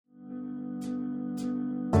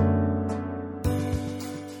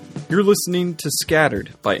You're listening to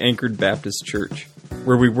Scattered by Anchored Baptist Church,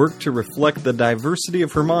 where we work to reflect the diversity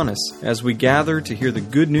of Hermanus as we gather to hear the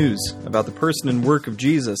good news about the person and work of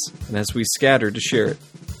Jesus, and as we scatter to share it.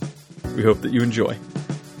 We hope that you enjoy.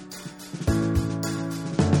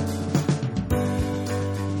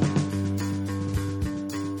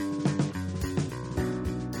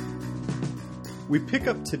 We pick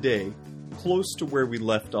up today close to where we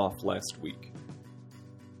left off last week.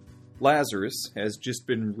 Lazarus has just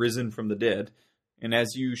been risen from the dead, and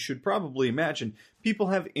as you should probably imagine, people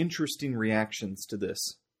have interesting reactions to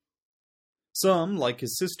this. Some, like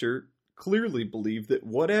his sister, clearly believe that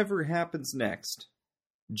whatever happens next,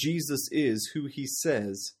 Jesus is who he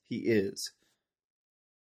says he is.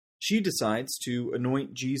 She decides to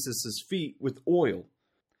anoint Jesus' feet with oil,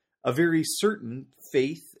 a very certain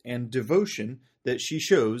faith and devotion that she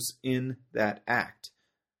shows in that act.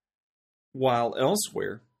 While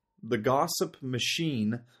elsewhere, the gossip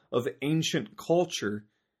machine of ancient culture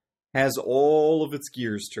has all of its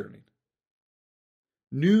gears turning.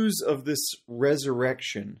 News of this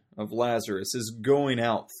resurrection of Lazarus is going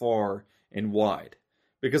out far and wide,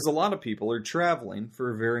 because a lot of people are traveling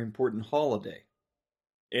for a very important holiday.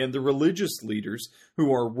 And the religious leaders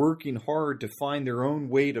who are working hard to find their own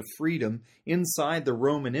way to freedom inside the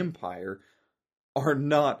Roman Empire are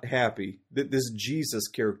not happy that this Jesus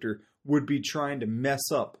character would be trying to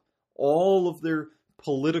mess up all of their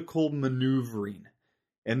political maneuvering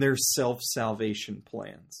and their self-salvation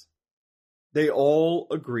plans. They all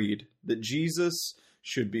agreed that Jesus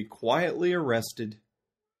should be quietly arrested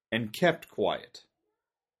and kept quiet.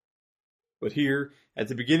 But here, at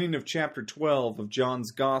the beginning of chapter 12 of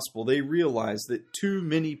John's Gospel, they realize that too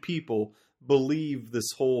many people believe this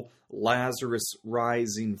whole Lazarus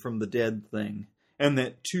rising from the dead thing, and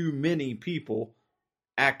that too many people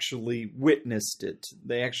actually witnessed it.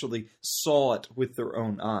 They actually saw it with their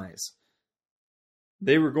own eyes.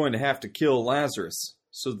 They were going to have to kill Lazarus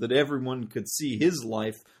so that everyone could see his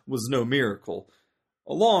life was no miracle,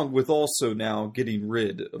 along with also now getting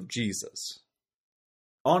rid of Jesus.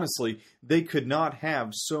 Honestly, they could not have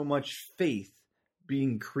so much faith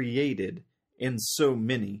being created in so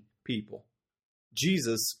many people.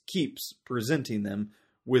 Jesus keeps presenting them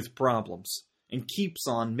with problems and keeps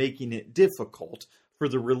on making it difficult for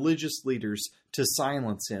the religious leaders to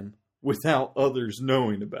silence him without others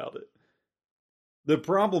knowing about it. The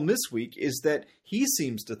problem this week is that he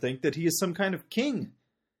seems to think that he is some kind of king,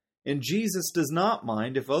 and Jesus does not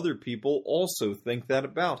mind if other people also think that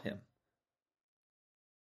about him.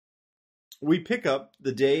 We pick up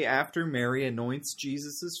the day after Mary anoints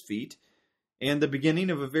Jesus' feet, and the beginning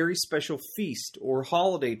of a very special feast or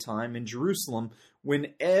holiday time in Jerusalem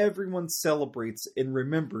when everyone celebrates and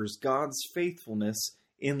remembers God's faithfulness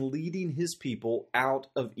in leading his people out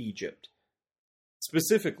of Egypt.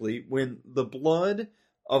 Specifically, when the blood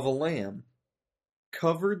of a lamb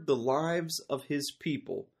covered the lives of his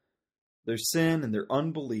people, their sin and their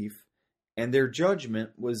unbelief, and their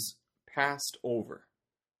judgment was passed over.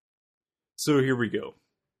 So here we go.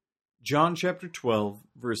 John chapter 12,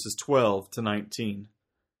 verses 12 to 19.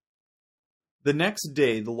 The next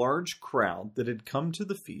day, the large crowd that had come to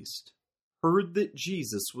the feast heard that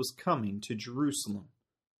Jesus was coming to Jerusalem.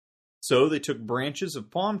 So they took branches of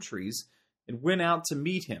palm trees and went out to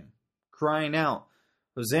meet him, crying out,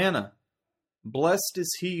 "Hosanna! Blessed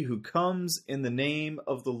is he who comes in the name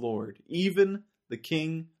of the Lord, even the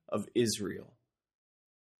King of Israel."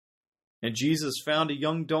 And Jesus found a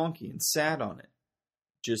young donkey and sat on it,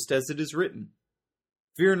 just as it is written,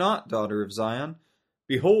 "Fear not, daughter of Zion.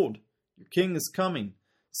 Behold, your king is coming,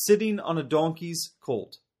 sitting on a donkey's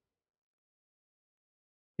colt."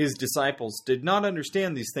 His disciples did not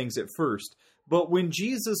understand these things at first, but when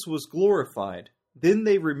Jesus was glorified, then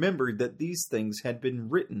they remembered that these things had been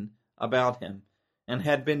written about him and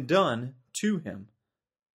had been done to him.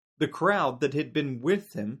 The crowd that had been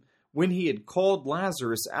with him when he had called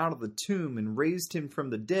Lazarus out of the tomb and raised him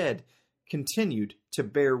from the dead continued to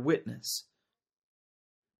bear witness.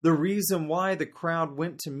 The reason why the crowd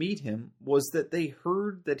went to meet him was that they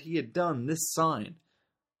heard that he had done this sign.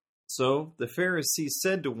 So the Pharisees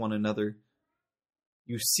said to one another,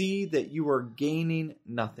 "You see that you are gaining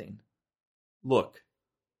nothing. Look,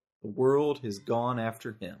 the world has gone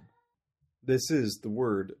after him." This is the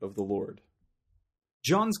word of the Lord.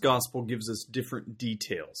 John's Gospel gives us different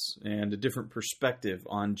details and a different perspective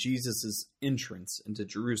on Jesus' entrance into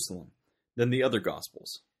Jerusalem than the other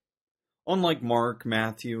Gospels. Unlike Mark,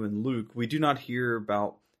 Matthew, and Luke, we do not hear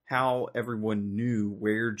about how everyone knew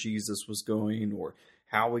where Jesus was going or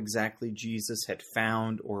how exactly Jesus had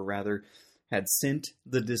found, or rather, had sent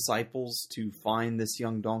the disciples to find this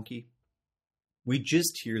young donkey. We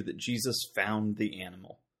just hear that Jesus found the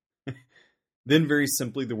animal. Then very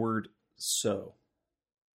simply the word so.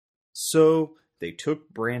 So they took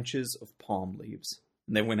branches of palm leaves,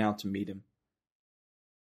 and they went out to meet him.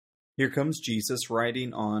 Here comes Jesus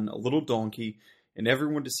riding on a little donkey, and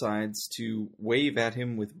everyone decides to wave at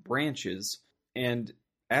him with branches, and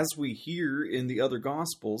as we hear in the other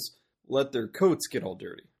Gospels, let their coats get all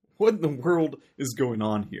dirty. What in the world is going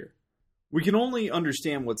on here? We can only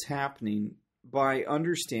understand what's happening by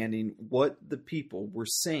understanding what the people were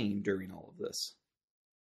saying during all of this.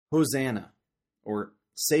 Hosanna, or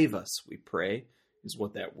save us, we pray, is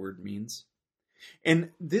what that word means.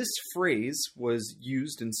 And this phrase was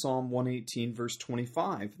used in Psalm 118, verse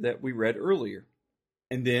 25, that we read earlier.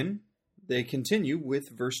 And then they continue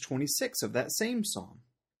with verse 26 of that same psalm.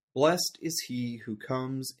 Blessed is he who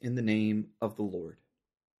comes in the name of the Lord.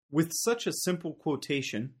 With such a simple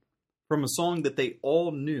quotation from a song that they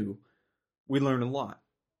all knew, we learn a lot.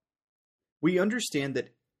 We understand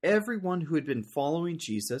that everyone who had been following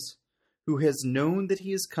Jesus, who has known that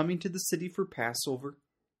he is coming to the city for Passover,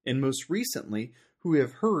 and most recently, who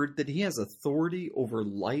have heard that he has authority over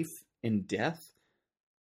life and death,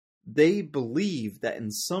 they believe that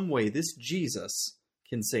in some way this Jesus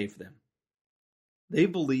can save them. They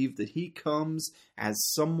believe that he comes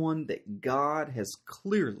as someone that God has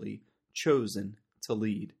clearly chosen to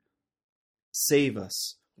lead. Save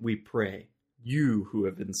us, we pray, you who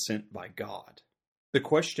have been sent by God. The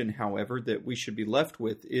question, however, that we should be left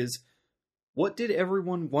with is, what did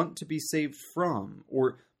everyone want to be saved from?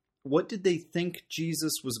 Or what did they think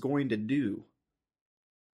Jesus was going to do?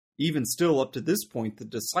 Even still, up to this point, the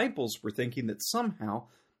disciples were thinking that somehow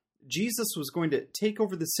Jesus was going to take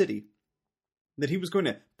over the city, that he was going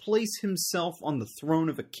to place himself on the throne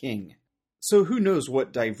of a king. So who knows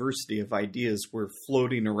what diversity of ideas were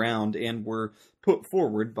floating around and were put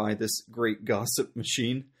forward by this great gossip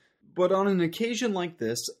machine. But on an occasion like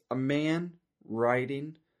this, a man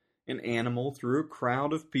riding an animal through a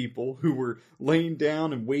crowd of people who were laying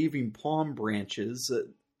down and waving palm branches,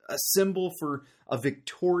 a symbol for a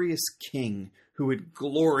victorious king who had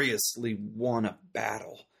gloriously won a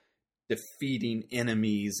battle, defeating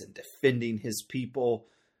enemies and defending his people,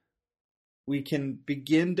 we can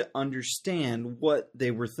begin to understand what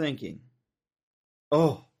they were thinking.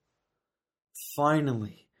 Oh,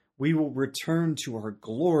 finally, we will return to our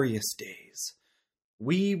glorious days.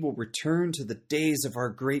 We will return to the days of our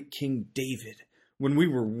great King David, when we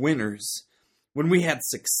were winners, when we had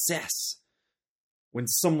success, when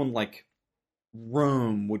someone like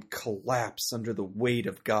Rome would collapse under the weight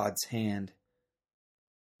of God's hand,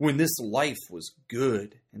 when this life was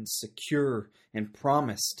good and secure and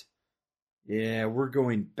promised. Yeah, we're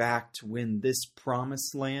going back to when this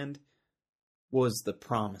promised land was the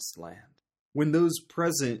promised land. When those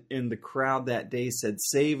present in the crowd that day said,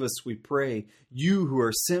 "Save us, we pray, you who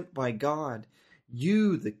are sent by God,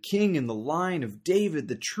 you, the king in the line of David,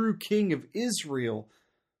 the true king of Israel."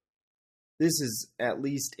 This is, at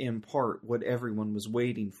least in part, what everyone was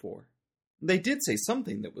waiting for. They did say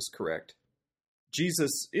something that was correct.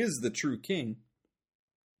 Jesus is the true king.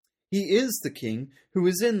 He is the king who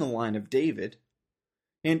is in the line of David,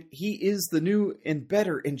 and he is the new and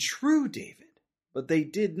better and true David. But they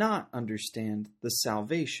did not understand the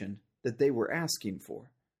salvation that they were asking for.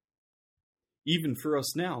 Even for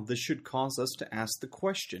us now, this should cause us to ask the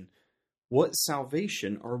question, what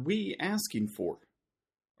salvation are we asking for?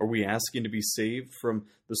 Are we asking to be saved from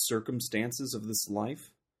the circumstances of this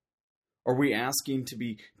life? Are we asking to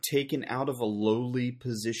be taken out of a lowly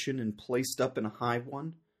position and placed up in a high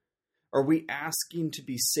one? Are we asking to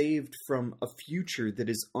be saved from a future that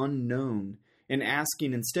is unknown and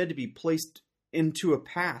asking instead to be placed into a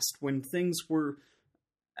past when things were,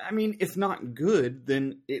 if not good,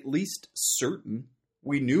 then at least certain?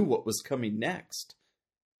 We knew what was coming next.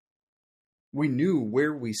 We knew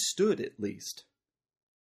where we stood, at least.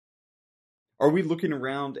 Are we looking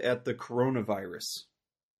around at the coronavirus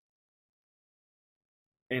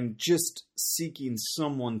and just seeking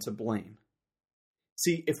someone to blame?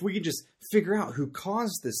 See, if we could just figure out who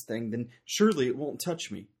caused this thing, then surely it won't touch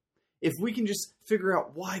me. If we can just figure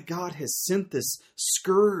out why God has sent this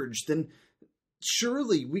scourge, then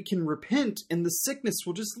surely we can repent and the sickness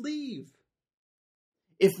will just leave.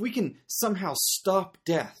 If we can somehow stop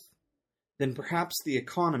death, then perhaps the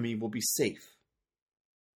economy will be safe.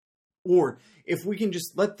 Or if we can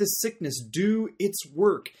just let this sickness do its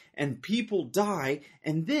work and people die,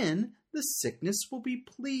 and then the sickness will be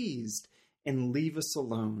pleased and leave us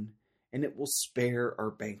alone, and it will spare our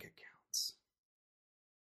bank accounts.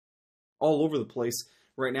 All over the place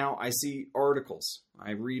right now, I see articles.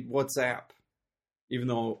 I read WhatsApp. Even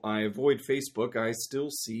though I avoid Facebook, I still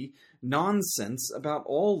see nonsense about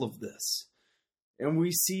all of this. And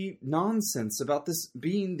we see nonsense about this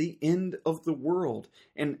being the end of the world.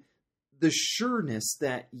 And the sureness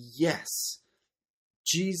that, yes,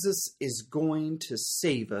 Jesus is going to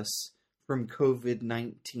save us from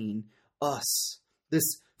COVID-19. Us,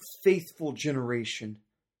 this faithful generation.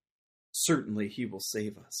 Certainly he will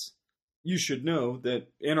save us. You should know that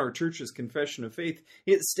in our church's confession of faith,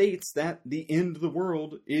 it states that the end of the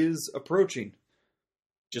world is approaching.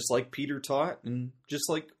 Just like Peter taught, and just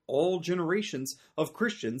like all generations of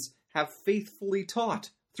Christians have faithfully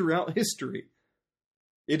taught throughout history.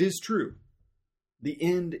 It is true. The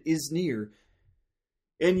end is near.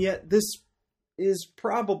 And yet this is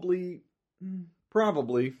probably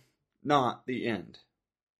not the end.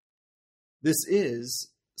 This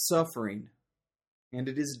is suffering, and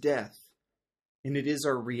it is death. And it is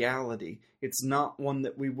our reality. It's not one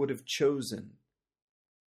that we would have chosen.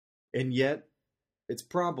 And yet, it's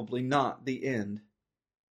probably not the end.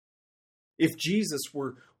 If Jesus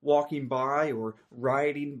were walking by or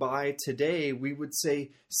riding by today, we would say,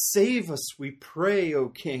 "Save us, we pray, O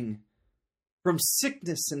King, from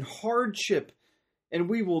sickness and hardship, and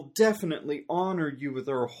we will definitely honor you with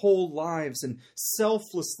our whole lives and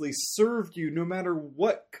selflessly serve you no matter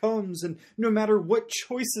what comes and no matter what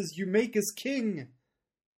choices you make as king."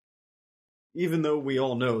 Even though we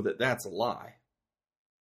all know that that's a lie.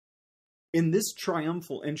 In this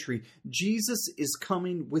triumphal entry, Jesus is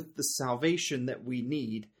coming with the salvation that we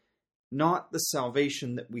need, not the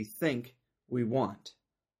salvation that we think we want.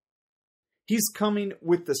 He's coming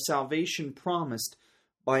with the salvation promised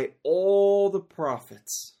by all the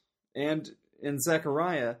prophets. And in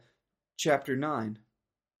Zechariah chapter 9,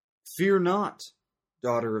 "Fear not,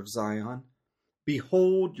 daughter of Zion.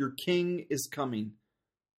 Behold, your king is coming,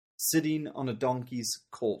 sitting on a donkey's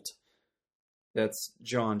colt." That's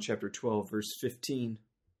John chapter 12, verse 15.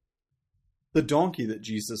 The donkey that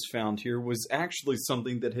Jesus found here was actually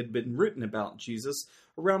something that had been written about Jesus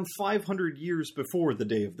around 500 years before the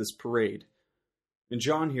day of this parade. And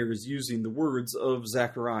John here is using the words of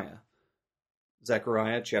Zechariah.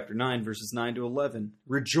 Zechariah chapter 9, verses 9 to 11.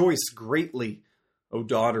 "Rejoice greatly, O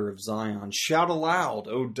daughter of Zion. Shout aloud,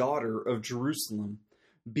 O daughter of Jerusalem.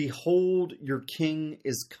 Behold, your king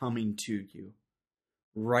is coming to you.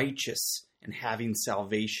 Righteous and having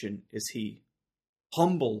salvation is he.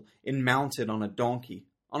 Humble and mounted on a donkey,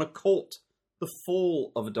 on a colt, the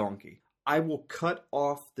foal of a donkey. I will cut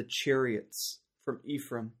off the chariots from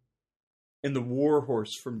Ephraim, and the war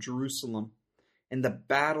horse from Jerusalem, and the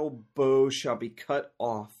battle bow shall be cut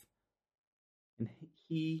off, and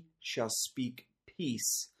he shall speak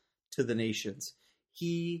peace to the nations.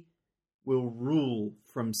 He will rule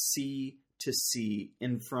from sea to sea,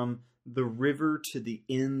 and from the river to the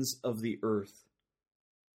ends of the earth.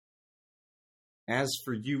 As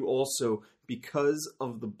for you also, because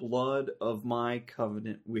of the blood of my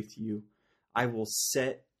covenant with you, I will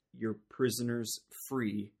set your prisoners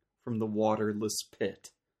free from the waterless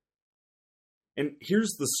pit." And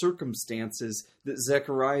here's the circumstances that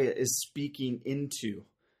Zechariah is speaking into.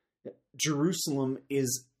 Jerusalem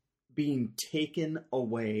is being taken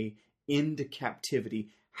away into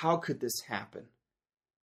captivity. How could this happen?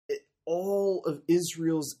 All of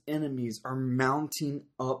Israel's enemies are mounting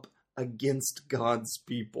up against God's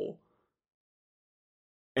people.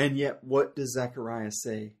 And yet, what does Zechariah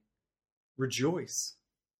say? Rejoice.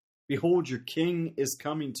 Behold, your king is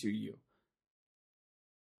coming to you.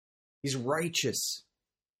 He's righteous,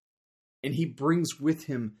 and he brings with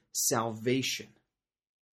him salvation.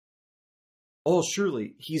 Oh,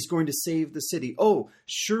 surely he's going to save the city. Oh,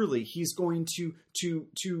 surely he's going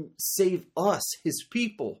to save us, his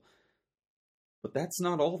people. But that's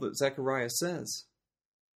not all that Zechariah says.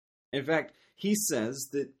 In fact, he says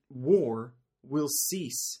that war will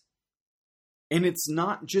cease. And it's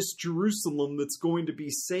not just Jerusalem that's going to be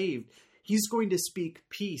saved. He's going to speak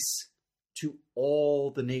peace to all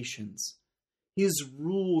the nations. His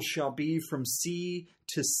rule shall be from sea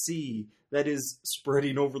to sea, that is,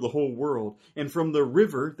 spreading over the whole world, and from the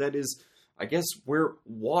river, that is, I guess, where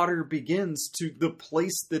water begins, to the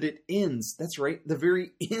place that it ends. That's right, the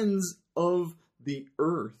very ends of the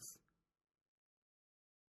earth.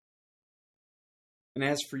 And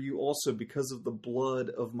as for you also, because of the blood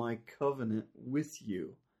of my covenant with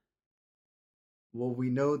you. Well, we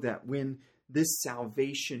know that when this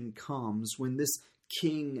salvation comes, when this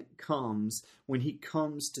king comes, when he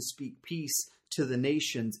comes to speak peace to the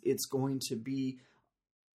nations, it's going to be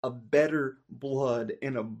a better blood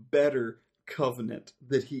and a better covenant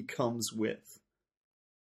that he comes with.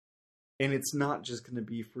 And it's not just going to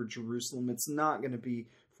be for Jerusalem. It's not going to be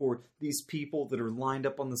for these people that are lined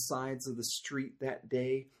up on the sides of the street that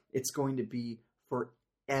day. It's going to be for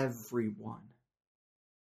everyone.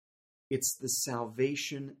 It's the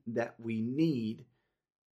salvation that we need,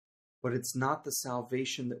 but it's not the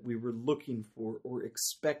salvation that we were looking for or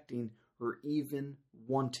expecting or even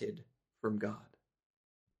wanted from God.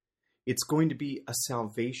 It's going to be a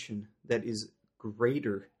salvation that is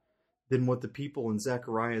greater than what the people in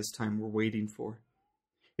Zechariah's time were waiting for.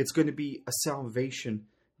 It's going to be a salvation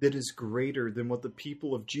that is greater than what the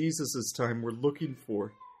people of Jesus' time were looking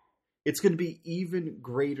for. It's going to be even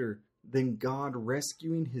greater than God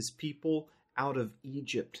rescuing his people out of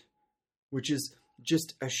Egypt, which is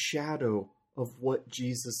just a shadow of what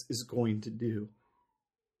Jesus is going to do.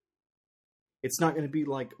 It's not going to be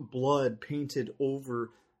like blood painted over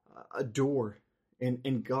a door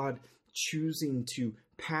and God choosing to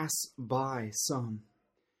pass by some.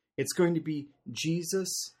 It's going to be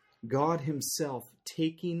Jesus, God himself,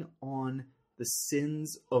 taking on the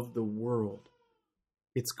sins of the world.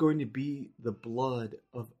 It's going to be the blood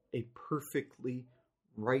of a perfectly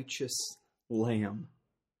righteous lamb.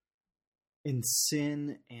 And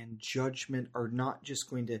sin and judgment are not just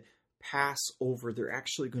going to pass over, they're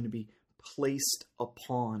actually going to be placed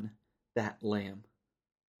upon that lamb.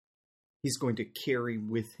 He's going to carry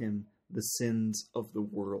with him the sins of the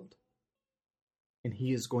world. And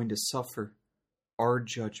he is going to suffer our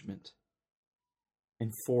judgment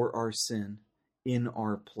and for our sin in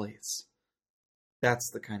our place.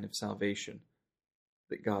 That's the kind of salvation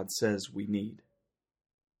that God says we need.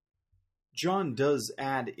 John does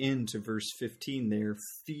add into verse 15 there,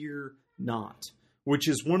 fear not, which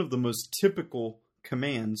is one of the most typical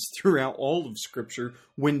commands throughout all of Scripture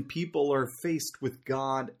when people are faced with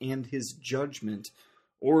God and his judgment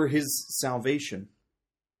or his salvation.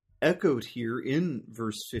 Echoed here in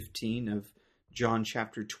verse 15 of John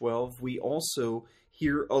chapter 12, we also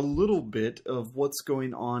hear a little bit of what's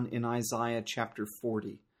going on in Isaiah chapter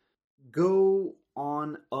 40. Go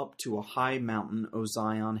on up to a high mountain, O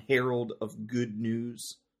Zion, herald of good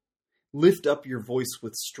news. Lift up your voice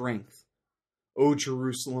with strength. O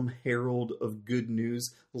Jerusalem, herald of good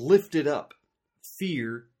news, lift it up,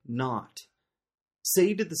 fear not.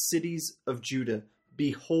 Say to the cities of Judah,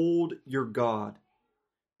 behold your God.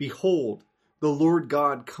 Behold, the Lord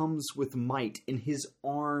God comes with might, and his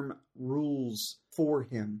arm rules for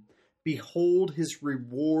him. Behold, his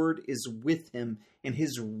reward is with him, and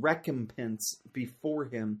his recompense before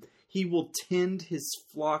him. He will tend his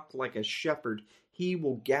flock like a shepherd. He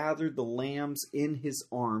will gather the lambs in his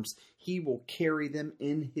arms. He will carry them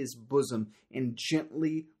in his bosom, and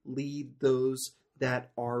gently lead those that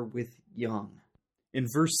are with young. In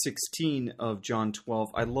verse 16 of John 12,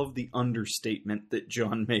 I love the understatement that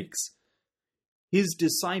John makes. His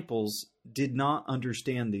disciples did not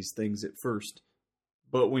understand these things at first,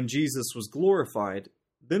 but when Jesus was glorified,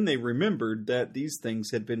 then they remembered that these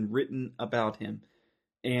things had been written about him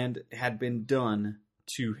and had been done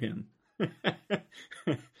to him.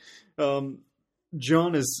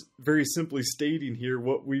 John is very simply stating here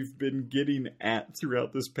what we've been getting at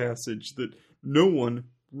throughout this passage, that no one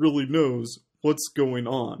really knows what's going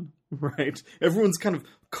on, right? Everyone's kind of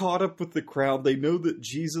caught up with the crowd. They know that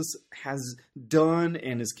Jesus has done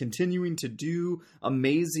and is continuing to do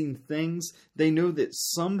amazing things. They know that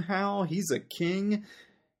somehow he's a king,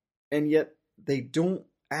 and yet they don't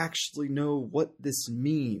actually know what this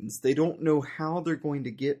means. They don't know how they're going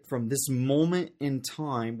to get from this moment in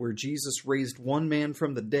time where Jesus raised one man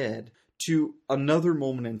from the dead to another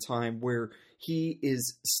moment in time where he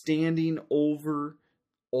is standing over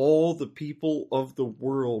all the people of the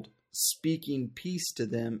world, speaking peace to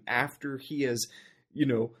them after he has,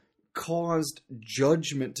 caused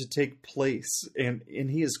judgment to take place, and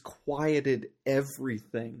he has quieted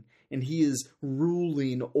everything, and he is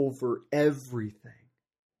ruling over everything.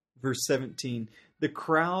 Verse 17, the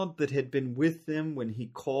crowd that had been with them when he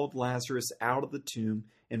called Lazarus out of the tomb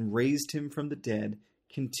and raised him from the dead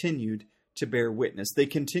continued to bear witness. They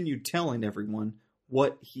continued telling everyone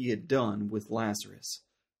what he had done with Lazarus.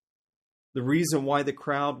 The reason why the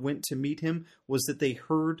crowd went to meet him was that they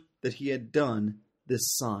heard that he had done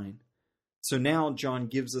this sign. So now John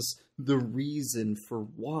gives us the reason for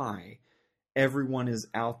why everyone is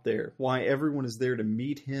out there, why everyone is there to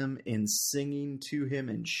meet him and singing to him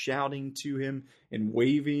and shouting to him and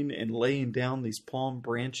waving and laying down these palm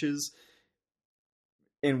branches.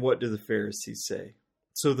 And what do the Pharisees say?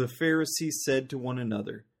 So the Pharisees said to one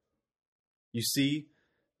another, you see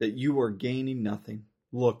that you are gaining nothing.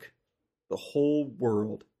 Look, the whole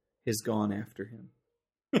world has gone after him.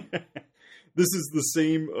 This is the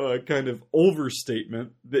same kind of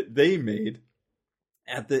overstatement that they made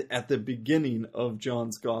at the beginning of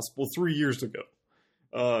John's Gospel 3 years ago.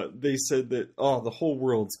 They said that, the whole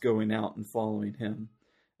world's going out and following him.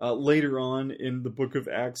 Later on in the book of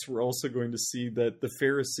Acts, we're also going to see that the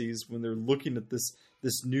Pharisees, when they're looking at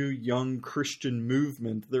this new young Christian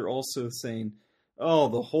movement, they're also saying,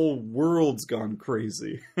 the whole world's gone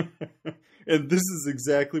crazy. And this is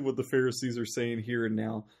exactly what the Pharisees are saying here and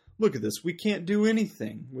now. Look at this. We can't do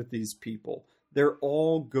anything with these people. They're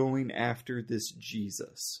all going after this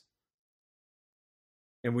Jesus.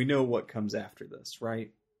 And we know what comes after this,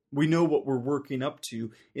 right? We know what we're working up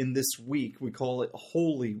to in this week. We call it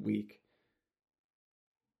Holy Week.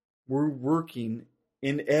 We're working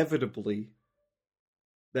inevitably,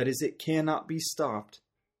 that is, it cannot be stopped,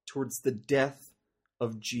 towards the death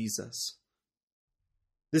of Jesus.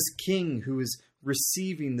 This king who is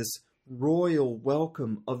receiving this royal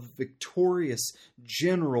welcome of victorious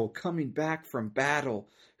general coming back from battle,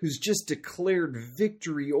 who's just declared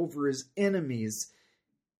victory over his enemies.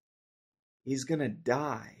 He's going to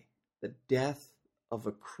die the death of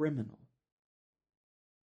a criminal.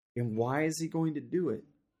 And why is he going to do it?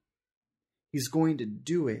 He's going to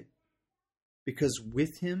do it because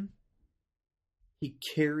with him, he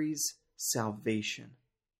carries salvation.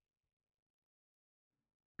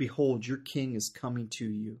 Behold, your king is coming to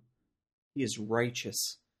you. He is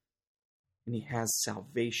righteous, and he has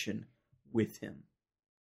salvation with him.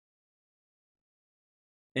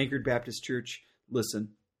 Anchored Baptist Church,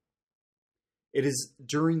 listen. It is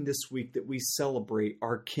during this week that we celebrate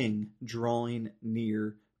our King drawing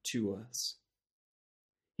near to us.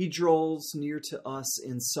 He draws near to us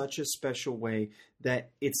in such a special way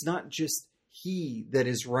that it's not just he that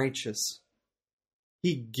is righteous.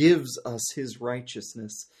 He gives us his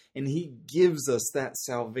righteousness, and he gives us that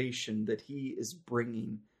salvation that he is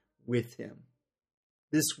bringing with him.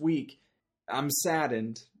 This week, I'm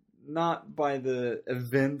saddened not by the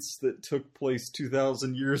events that took place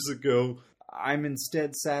 2,000 years ago. I'm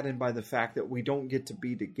instead saddened by the fact that we don't get to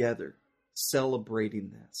be together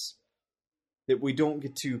celebrating this. That we don't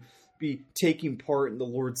get to be taking part in the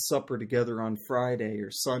Lord's Supper together on Friday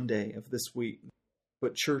or Sunday of this week.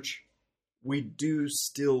 But church, we do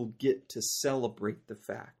still get to celebrate the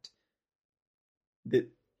fact that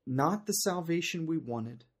not the salvation we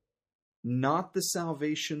wanted, not the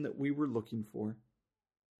salvation that we were looking for,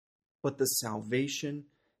 but the salvation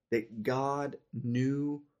that God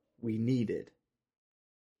knew we needed,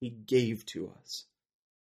 he gave to us.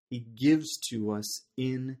 He gives to us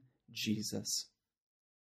in Jesus.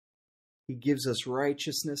 He gives us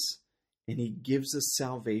righteousness, and he gives us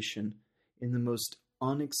salvation in the most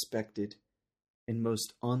unexpected and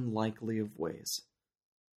most unlikely of ways.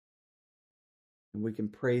 And we can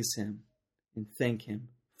praise him and thank him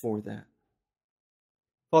for that.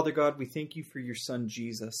 Father God, we thank you for your Son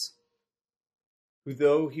Jesus, who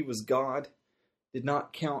though he was God, did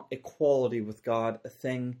not count equality with God a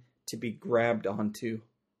thing to be grabbed onto.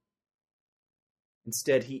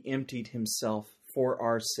 Instead, he emptied himself for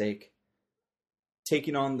our sake,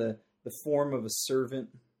 taking on the form of a servant,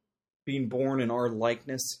 being born in our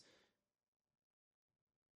likeness.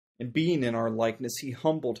 And being in our likeness, he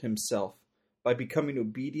humbled himself by becoming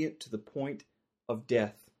obedient to the point of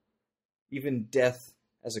death, even death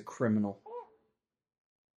as a criminal.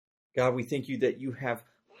 God, we thank you that you have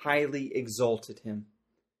highly exalted him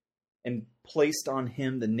and placed on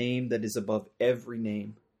him the name that is above every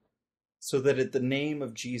name, so that at the name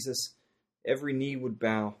of Jesus, every knee would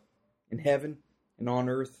bow in heaven and on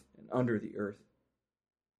earth and under the earth,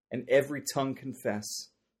 and every tongue confess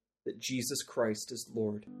that Jesus Christ is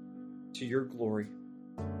Lord, to your glory.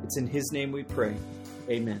 It's in his name we pray.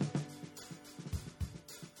 Amen.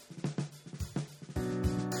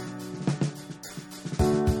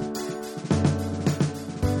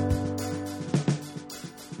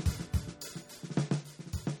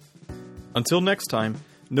 Until next time,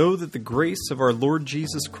 know that the grace of our Lord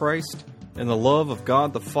Jesus Christ and the love of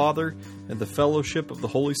God the Father and the fellowship of the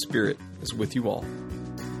Holy Spirit is with you all.